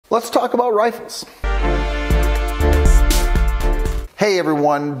let's talk about rifles. Hey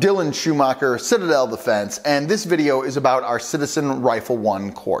everyone, Dylan Schumacher, Citadel Defense, and this video is about our Citizen Rifle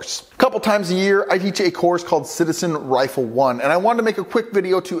 1 course. A couple times a year, I teach a course called Citizen Rifle 1, and I wanted to make a quick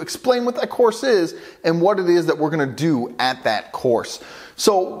video to explain what that course is and what it is that we're going to do at that course.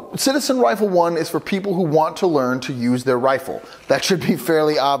 So, Citizen Rifle 1 is for people who want to learn to use their rifle. That should be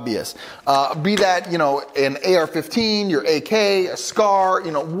fairly obvious. Be that, an AR-15, your AK, a SCAR,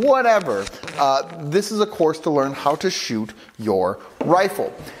 whatever. This is a course to learn how to shoot your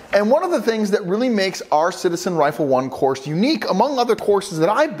rifle. And one of the things that really makes our Citizen Rifle 1 course unique, among other courses that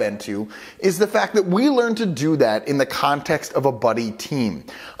I've been to, is the fact that we learn to do that in the context of a buddy team.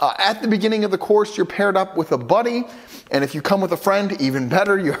 At the beginning of the course, you're paired up with a buddy, and if you come with a friend, even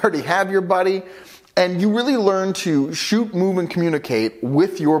better, you already have your buddy. And you really learn to shoot, move, and communicate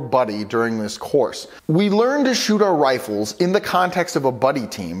with your buddy during this course. We learn to shoot our rifles in the context of a buddy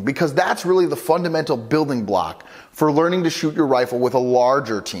team because that's really the fundamental building block for learning to shoot your rifle with a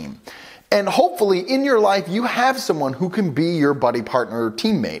larger team. And hopefully in your life you have someone who can be your buddy partner or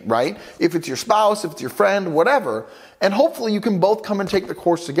teammate, right? If it's your spouse, if it's your friend, whatever. And hopefully you can both come and take the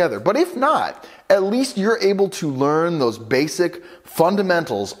course together. But if not, at least you're able to learn those basic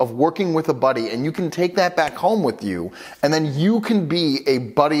fundamentals of working with a buddy, and you can take that back home with you, and then you can be a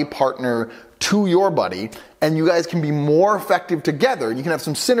buddy partner to your buddy, and you guys can be more effective together, and you can have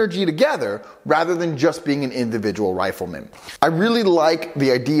some synergy together rather than just being an individual rifleman. I really like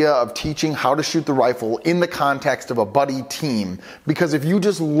the idea of teaching how to shoot the rifle in the context of a buddy team, because if you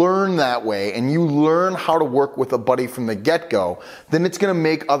just learn that way and you learn how to work with a buddy from the get-go, then it's going to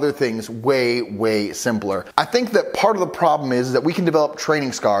make other things way simpler. I think that part of the problem is that we can develop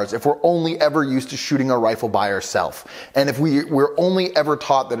training scars if we're only ever used to shooting a rifle by ourselves. And if we're only ever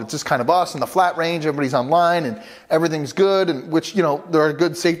taught that it's just kind of us in the flat range, everybody's online, and everything's good, and which, there are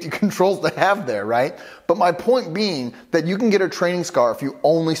good safety controls to have there, right? But my point being that you can get a training scar if you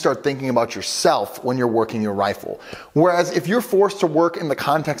only start thinking about yourself when you're working your rifle. Whereas if you're forced to work in the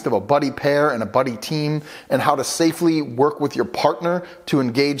context of a buddy pair and a buddy team and how to safely work with your partner to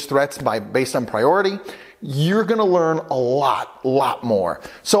engage threats based on priority, you're going to learn a lot more.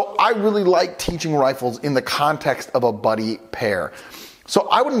 So I really like teaching rifles in the context of a buddy pair. So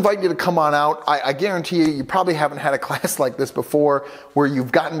I would invite you to come on out. I guarantee you probably haven't had a class like this before where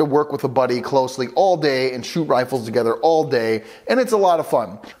you've gotten to work with a buddy closely all day and shoot rifles together all day, and it's a lot of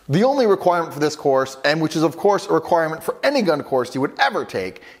fun. The only requirement for this course, and which is of course a requirement for any gun course you would ever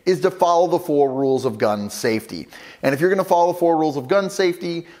take, is to follow the 4 rules of gun safety. And if you're going to follow the 4 rules of gun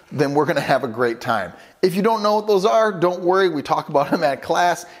safety, then we're going to have a great time. If you don't know what those are, don't worry, we talk about them at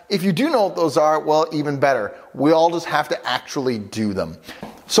class. If you do know what those are, well, even better. We all just have to actually do them.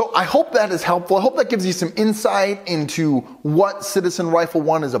 So I hope that is helpful. I hope that gives you some insight into what Citizen Rifle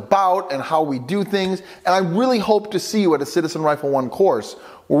 1 is about and how we do things. And I really hope to see you at a Citizen Rifle 1 course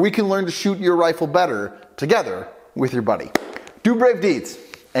where we can learn to shoot your rifle better together with your buddy. Do brave deeds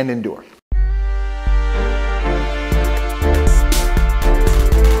and endure.